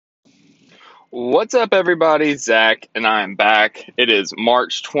What's up, everybody? Zach, and I am back. It is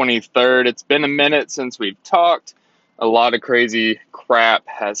March 23rd. It's been a minute since we've talked. A lot of crazy crap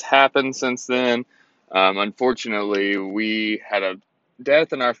has happened since then. Unfortunately, we had a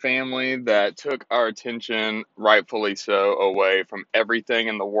death in our family that took our attention, rightfully so, away from everything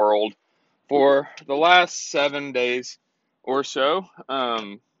in the world for the last 7 days or so.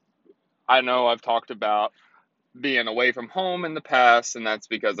 I know I've talked about being away from home in the past, and that's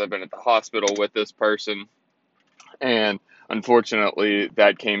because I've been at the hospital with this person. And unfortunately,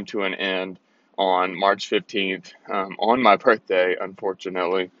 that came to an end on March 15th, on my birthday,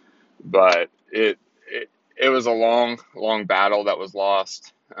 unfortunately. But it was a long, long battle that was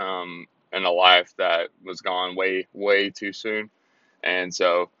lost, and a life that was gone way, way too soon. And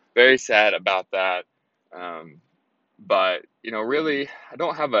so, very sad about that. Um, but, really, I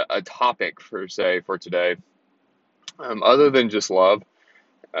don't have a topic per se for today, other than just love.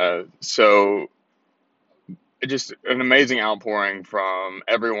 So just an amazing outpouring from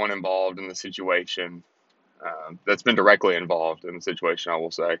everyone involved in the situation, that's been directly involved in the situation, I will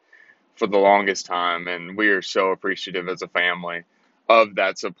say, for the longest time. And we are so appreciative as a family of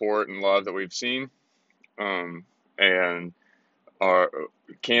that support and love that we've seen. And are,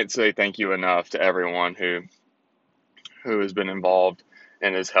 can't say thank you enough to everyone who has been involved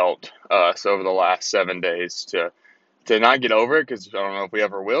and has helped us over the last 7 days to not get over it, because I don't know if we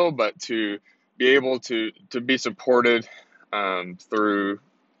ever will, but to be able to be supported through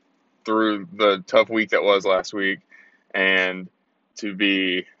the tough week that was last week, and to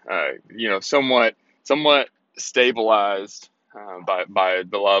be somewhat stabilized by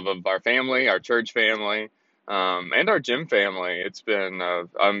the love of our family, our church family, and our gym family. It's been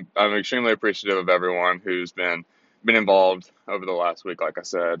I'm extremely appreciative of everyone who's been involved over the last week, like I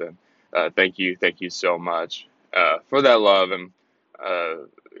said, and thank you so much for that love and uh,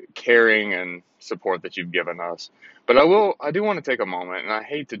 caring and support that you've given us. But I do want to take a moment, and I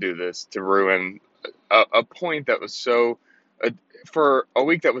hate to do this to ruin a point that was uh, for a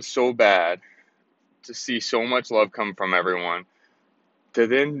week that was so bad, to see so much love come from everyone, to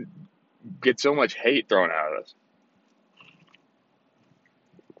then get so much hate thrown at us.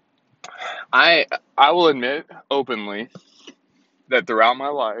 I I will admit openly that throughout my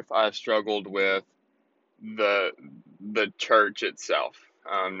life I struggled with the the church itself,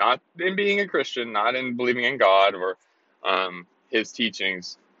 not in being a Christian, not in believing in God or His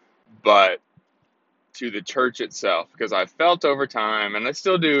teachings, but to the church itself, because I felt over time, and I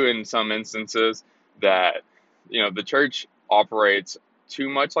still do in some instances, that the church operates too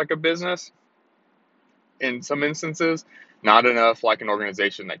much like a business in some instances, not enough like an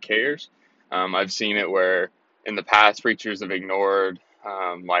organization that cares. I've seen it where in the past preachers have ignored,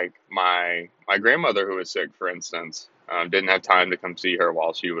 like my grandmother who was sick, for instance, didn't have time to come see her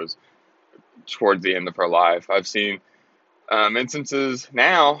while she was towards the end of her life. I've seen instances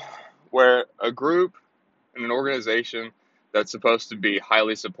now where a group and an organization that's supposed to be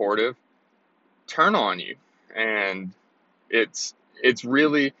highly supportive turn on you, and it's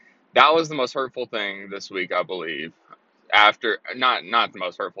really, that was the most hurtful thing this week, I believe. After, not the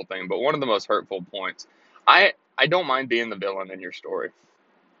most hurtful thing, but one of the most hurtful points. I don't mind being the villain in your story,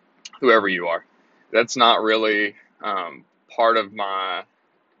 whoever you are. That's not really part of my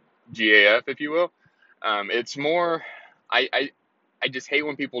GAF, if you will. It's more, I, I I just hate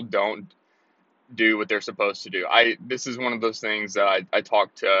when people don't do what they're supposed to do. This is one of those things that I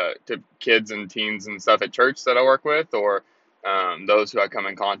talk to kids and teens and stuff at church that I work with, or those who I come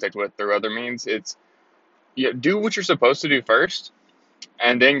in contact with through other means. It's, do what you're supposed to do first,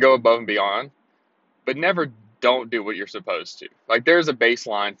 and then go above and beyond, but never don't do what you're supposed to. Like, there's a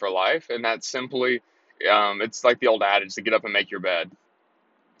baseline for life, and that's simply, it's like the old adage to get up and make your bed.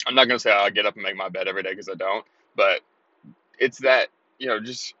 I'm not gonna say I get up and make my bed every day, because I don't, but it's that,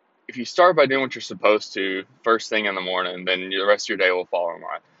 just, if you start by doing what you're supposed to first thing in the morning, then the rest of your day will fall in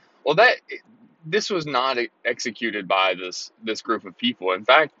line. Well, this was not executed by this group of people. In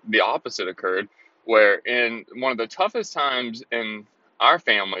fact, the opposite occurred, where in one of the toughest times in our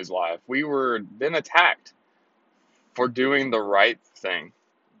family's life, we were then attacked for doing the right thing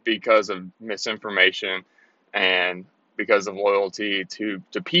because of misinformation, and because of loyalty to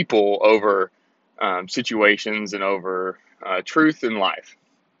people over situations, and over truth in life.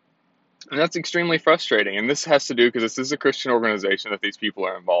 And that's extremely frustrating. And this has to do because this is a Christian organization that these people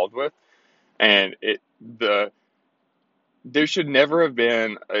are involved with. And there should never have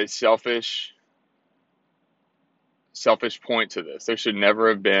been a selfish point to this. There should never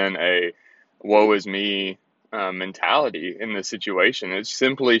have been a woe is me mentality in this situation. It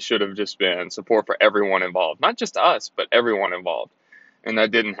simply should have just been support for everyone involved, not just us, but everyone involved. And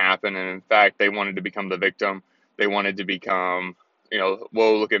that didn't happen. And in fact, they wanted to become the victim. They wanted to become,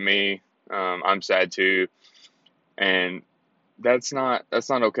 whoa, look at me. I'm sad too. And that's not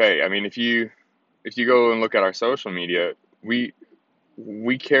okay. I mean, if you go and look at our social media, we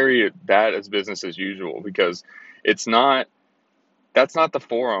carry that as business as usual, because it's not that's not the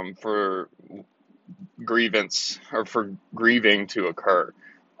forum for grievance or for grieving to occur.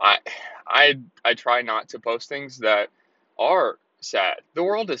 I I try not to post things that are sad. The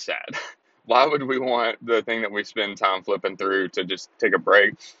world is sad. Why would we want the thing that we spend time flipping through to just take a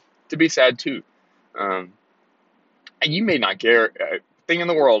break to be sad too? Um, and you may not care a thing in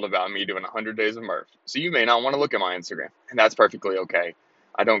the world about me doing 100 days of Murph, so you may not want to look at my Instagram, and that's perfectly okay.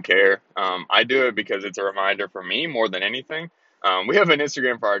 I don't care. I do it because it's a reminder for me more than anything. We have an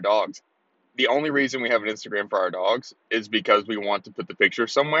Instagram for our dogs. The only reason we have an Instagram for our dogs is because we want to put the picture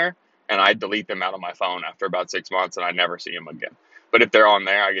somewhere, and I delete them out of my phone after about 6 months, and I never see them again. But if they're on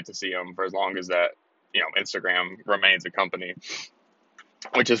there, I get to see them for as long as that, Instagram remains a company,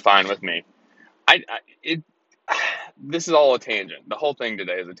 which is fine with me. It this is all a tangent. The whole thing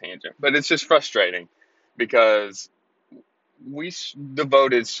today is a tangent, but it's just frustrating because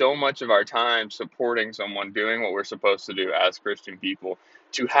devoted so much of our time supporting someone doing what we're supposed to do as Christian people,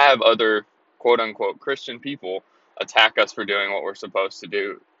 to have other quote unquote Christian people attack us for doing what we're supposed to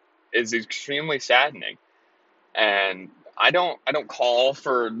do is extremely saddening. And I don't call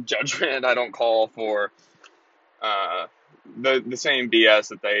for judgment. I don't call for uh, the same BS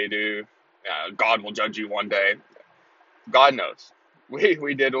that they do. God will judge you one day. God knows.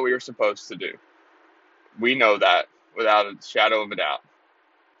 We did what we were supposed to do. We know that without a shadow of a doubt.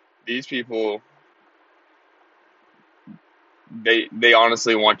 These people, they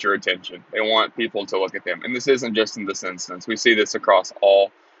honestly want your attention. They want people to look at them. And this isn't just in this instance. We see this across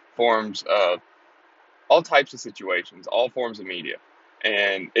all forms of all types of situations, all forms of media.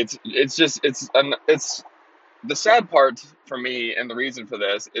 And it's the sad part for me, and the reason for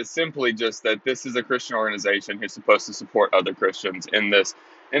this is simply just that this is a Christian organization who's supposed to support other Christians in this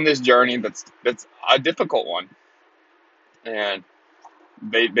journey that's a difficult one. And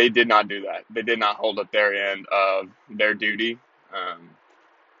they did not do that. They did not hold up their end of their duty. Um,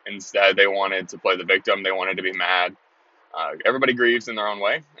 Instead, they wanted to play the victim. They wanted to be mad. Everybody grieves in their own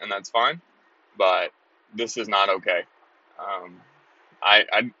way, and that's fine. But this is not okay. Um, I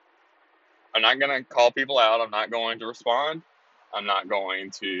I'm not gonna call people out. I'm not going to respond. I'm not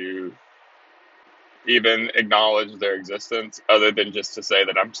going to even acknowledge their existence, other than just to say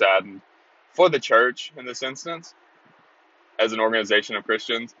that I'm saddened for the church in this instance, as an organization of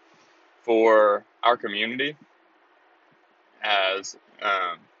Christians, for our community, as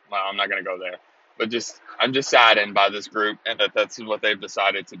well, I'm not going to go there, but I'm just saddened by this group, and that's what they've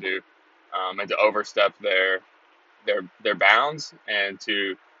decided to do, and to overstep their bounds, and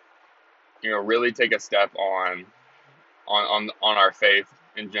to really take a step on our faith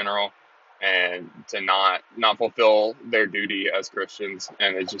in general, and to not fulfill their duty as Christians,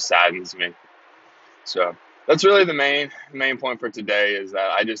 and it just saddens me. So that's really the main point for today, is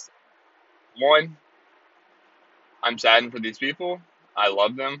that one, I'm saddened for these people. I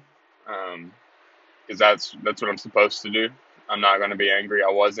love them, because that's what I'm supposed to do. I'm not going to be angry.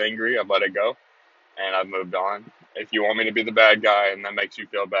 I was angry. I've let it go, and I've moved on. If you want me to be the bad guy and that makes you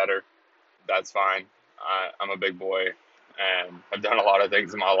feel better, that's fine. I'm a big boy, and I've done a lot of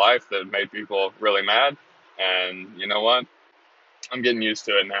things in my life that made people really mad. And you know what? I'm getting used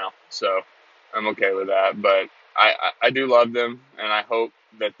to it now, so I'm okay with that. But I do love them, and I hope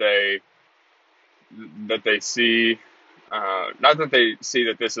that they see, not that they see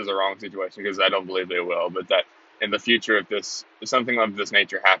that this is a wrong situation, because I don't believe they will, but that in the future, if something of this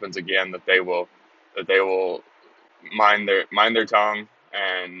nature happens again, that they will mind their tongue,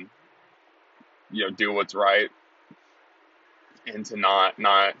 and do what's right, and to not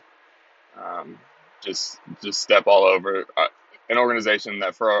um, just step all over an organization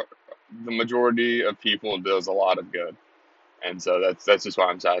that for the majority of people does a lot of good. And so that's just why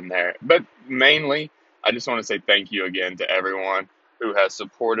I'm sad in there. But mainly, I just want to say thank you again to everyone who has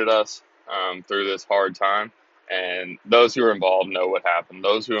supported us through this hard time. And those who are involved know what happened.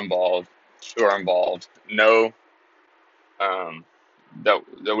 Those who are involved know um,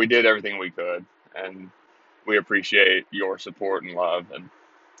 that we did everything we could, and we appreciate your support and love. And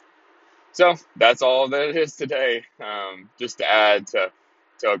so that's all that it is today. Just to add to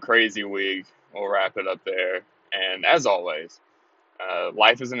a crazy week, we'll wrap it up there. And as always,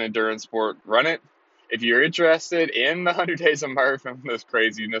 life is an endurance sport. Run it. If you're interested in the 100 Days of Murph and this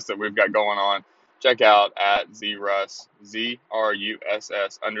craziness that we've got going on, check out at ZRUSS,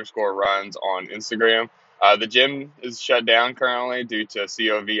 ZRUSS _ runs on Instagram. The gym is shut down currently due to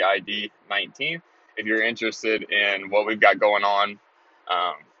COVID-19. If you're interested in what we've got going on,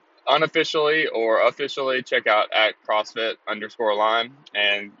 um, unofficially or officially, check out at CrossFit_line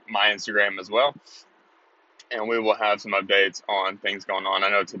and my Instagram as well. And we will have some updates on things going on. I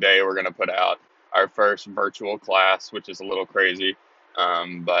know today we're going to put out our first virtual class, which is a little crazy,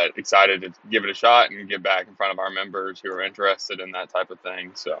 but excited to give it a shot and get back in front of our members who are interested in that type of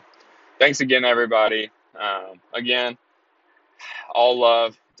thing. So thanks again, everybody. Again, all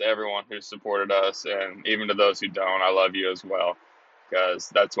love to everyone who's supported us, and even to those who don't, I love you as well, because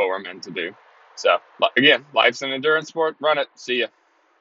that's what we're meant to do. So, again, life's an endurance sport. Run it. See ya.